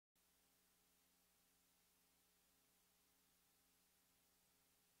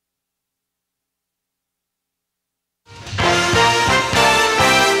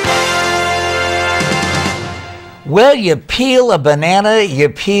Well, you peel a banana, you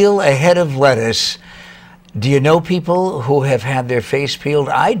peel a head of lettuce. Do you know people who have had their face peeled?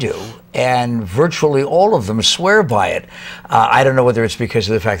 I do, and virtually all of them swear by it. I don't know whether it's because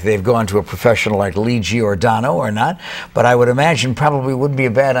of the fact that they've gone to a professional like Lee Giordano or not, but I would imagine probably wouldn't be a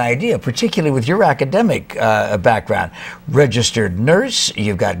bad idea, particularly with your academic background. Registered nurse,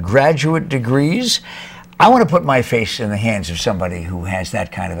 you've got graduate degrees. I want to put my face in the hands of somebody who has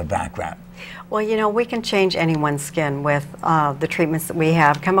that kind of a background. Well, you know, we can change anyone's skin with the treatments that we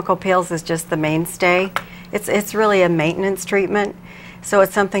have. Chemical peels is just the mainstay. It's really a maintenance treatment. So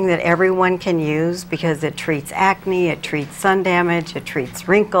it's something that everyone can use because it treats acne, it treats sun damage, it treats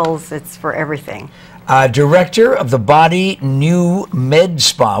wrinkles, it's for everything. Director of the Body New Med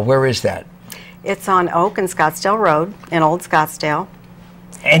Spa, where is that? It's on Oak and Scottsdale Road in Old Scottsdale.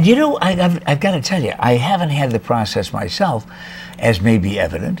 And you know, I've got to tell you, I haven't had the process myself, as may be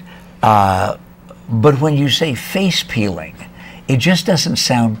evident, but when you say face peeling, it just doesn't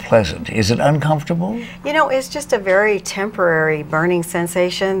sound pleasant. Is it uncomfortable? You know, it's just a very temporary burning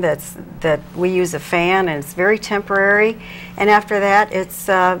sensation that we use a fan, and it's very temporary. And after that, it's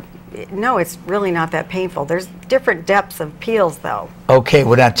no, it's really not that painful. There's different depths of peels, though. Okay,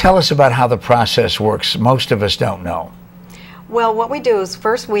 well now tell us about how the process works. Most of us don't know. Well, what we do is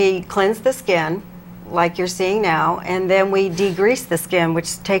first we cleanse the skin, like you're seeing now, and then we degrease the skin,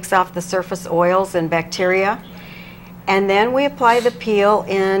 which takes off the surface oils and bacteria. And then we apply the peel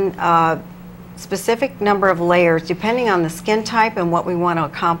in a specific number of layers depending on the skin type and what we want to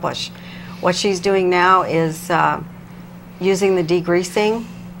accomplish. What she's doing now is using the degreasing,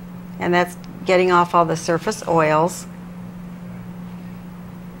 and that's getting off all the surface oils.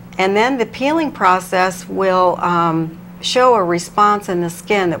 And then the peeling process will show a response in the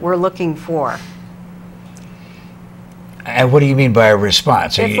skin that we're looking for. And what do you mean by a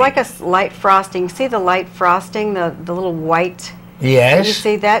response? It's like a light frosting. See the light frosting, the little white? Yes. You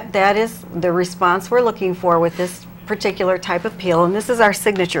see that is the response we're looking for with this particular type of peel, and this is our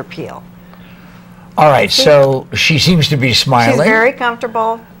signature peel. All right, so she seems to be smiling. She's very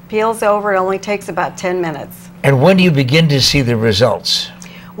comfortable. Peels over. It only takes about 10 minutes. And when do you begin to see the results?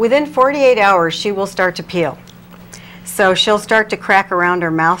 Within 48 hours, she will start to peel. So she'll start to crack around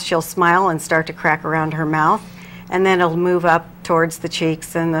her mouth. She'll smile and start to crack around her mouth. And then it'll move up towards the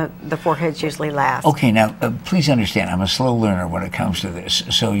cheeks, and the forehead's usually last. Okay, now, please understand, I'm a slow learner when it comes to this,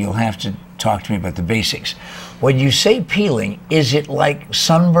 so you'll have to talk to me about the basics. When you say peeling, is it like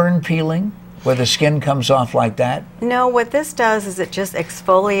sunburn peeling, where the skin comes off like that? No, what this does is it just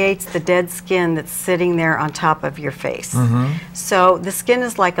exfoliates the dead skin that's sitting there on top of your face. So the skin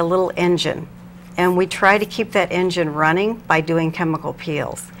is like a little engine, and we try to keep that engine running by doing chemical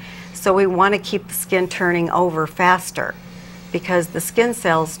peels. So we want to keep the skin turning over faster because the skin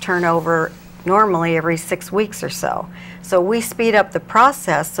cells turn over normally every 6 weeks or so. So we speed up the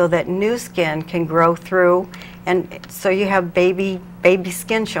process so that new skin can grow through, and so you have baby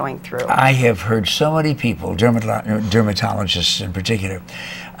skin showing through. I have heard so many people, dermatologists in particular,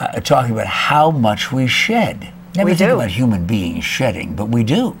 talking about how much we shed. Never think about human beings shedding, but we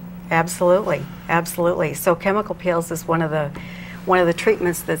do. Absolutely, absolutely. So chemical peels is one of the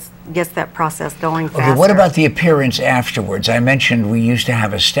treatments that gets that process going faster. Okay, what about the appearance afterwards? I mentioned we used to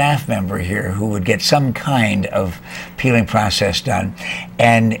have a staff member here who would get some kind of peeling process done,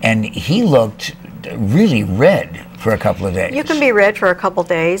 and he looked really red for a couple of days. You can be red for a couple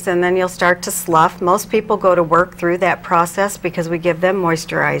days, and then you'll start to slough. Most people go to work through that process because we give them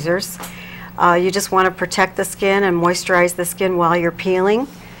moisturizers. You just want to protect the skin and moisturize the skin while you're peeling,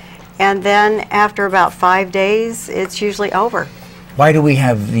 and then after about 5 days, it's usually over. Why do we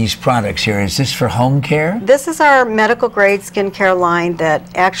have these products here? Is this for home care? This is our medical grade skincare line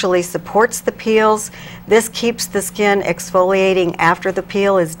that actually supports the peels. This keeps the skin exfoliating after the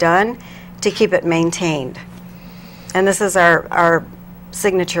peel is done to keep it maintained. And this is our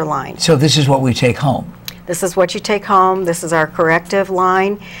signature line. So this is what we take home? This is what you take home. This is our corrective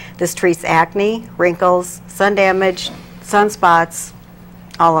line. This treats acne, wrinkles, sun damage, sunspots,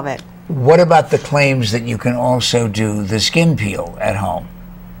 all of it. What about the claims that you can also do the skin peel at home?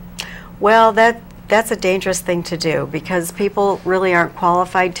 Well, that's a dangerous thing to do because people really aren't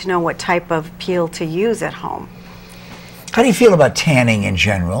qualified to know what type of peel to use at home. How do you feel about tanning in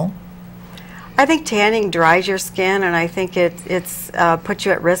general? I think tanning dries your skin, and I think it's puts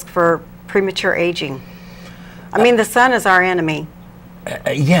you at risk for premature aging. I mean, the sun is our enemy.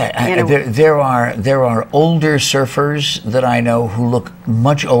 There are older surfers that I know who look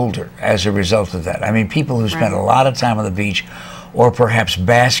much older as a result of that. I mean, people who spend a lot of time on the beach or perhaps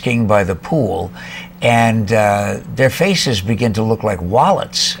basking by the pool, and their faces begin to look like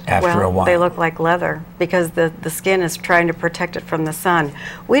wallets after a while. They look like leather because the skin is trying to protect it from the sun.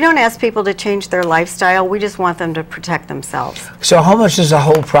 We don't ask people to change their lifestyle. We just want them to protect themselves. So how much does the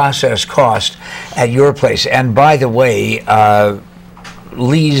whole process cost at your place? And by the way,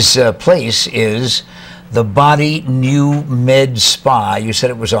 Lee's place is the Body New Med Spa. You said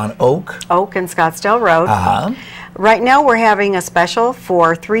it was on Oak? Oak and Scottsdale Road. Uh-huh. Right now we're having a special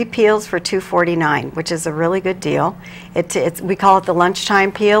for 3 peels for $2.49, which is a really good deal. We call it the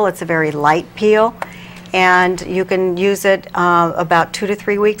lunchtime peel. It's a very light peel, and you can use it about 2 to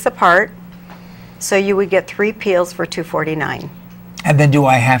 3 weeks apart. So you would get 3 peels for $2.49. And then do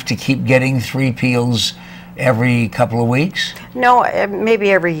I have to keep getting 3 peels every couple of weeks? No,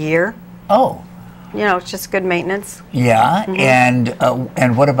 maybe every year. Oh. You know, it's just good maintenance. Yeah,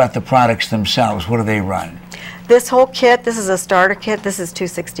 and what about the products themselves? What do they run? This whole kit, this is a starter kit, this is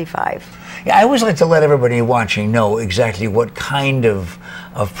 $265. Yeah, I always like to let everybody watching know exactly what kind of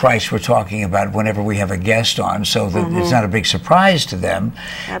price we're talking about whenever we have a guest on, so that it's not a big surprise to them.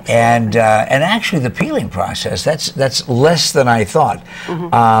 Absolutely. And actually the peeling process, that's less than I thought.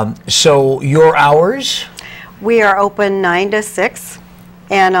 So your hours? We are open 9 to 6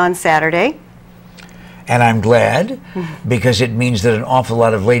 and on Saturday. And I'm glad, because it means that an awful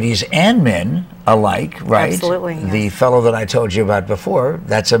lot of ladies and men alike, right? Absolutely. Yes. The fellow that I told you about before,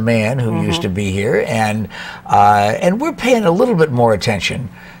 that's a man who used to be here, and we're paying a little bit more attention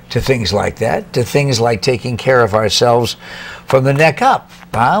to things like that, to things like taking care of ourselves from the neck up.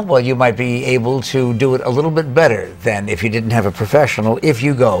 Well, you might be able to do it a little bit better than if you didn't have a professional, if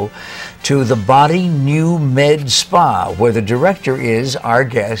you go to the Body New Med Spa, where the director is our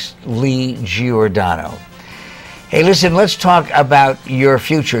guest, Lee Giordano. Hey, listen, let's talk about your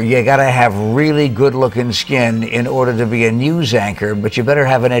future. You got to have really good-looking skin in order to be a news anchor, but you better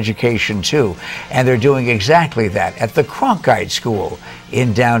have an education, too. And they're doing exactly that at the Cronkite School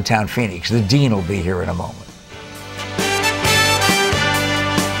in downtown Phoenix. The dean will be here in a moment.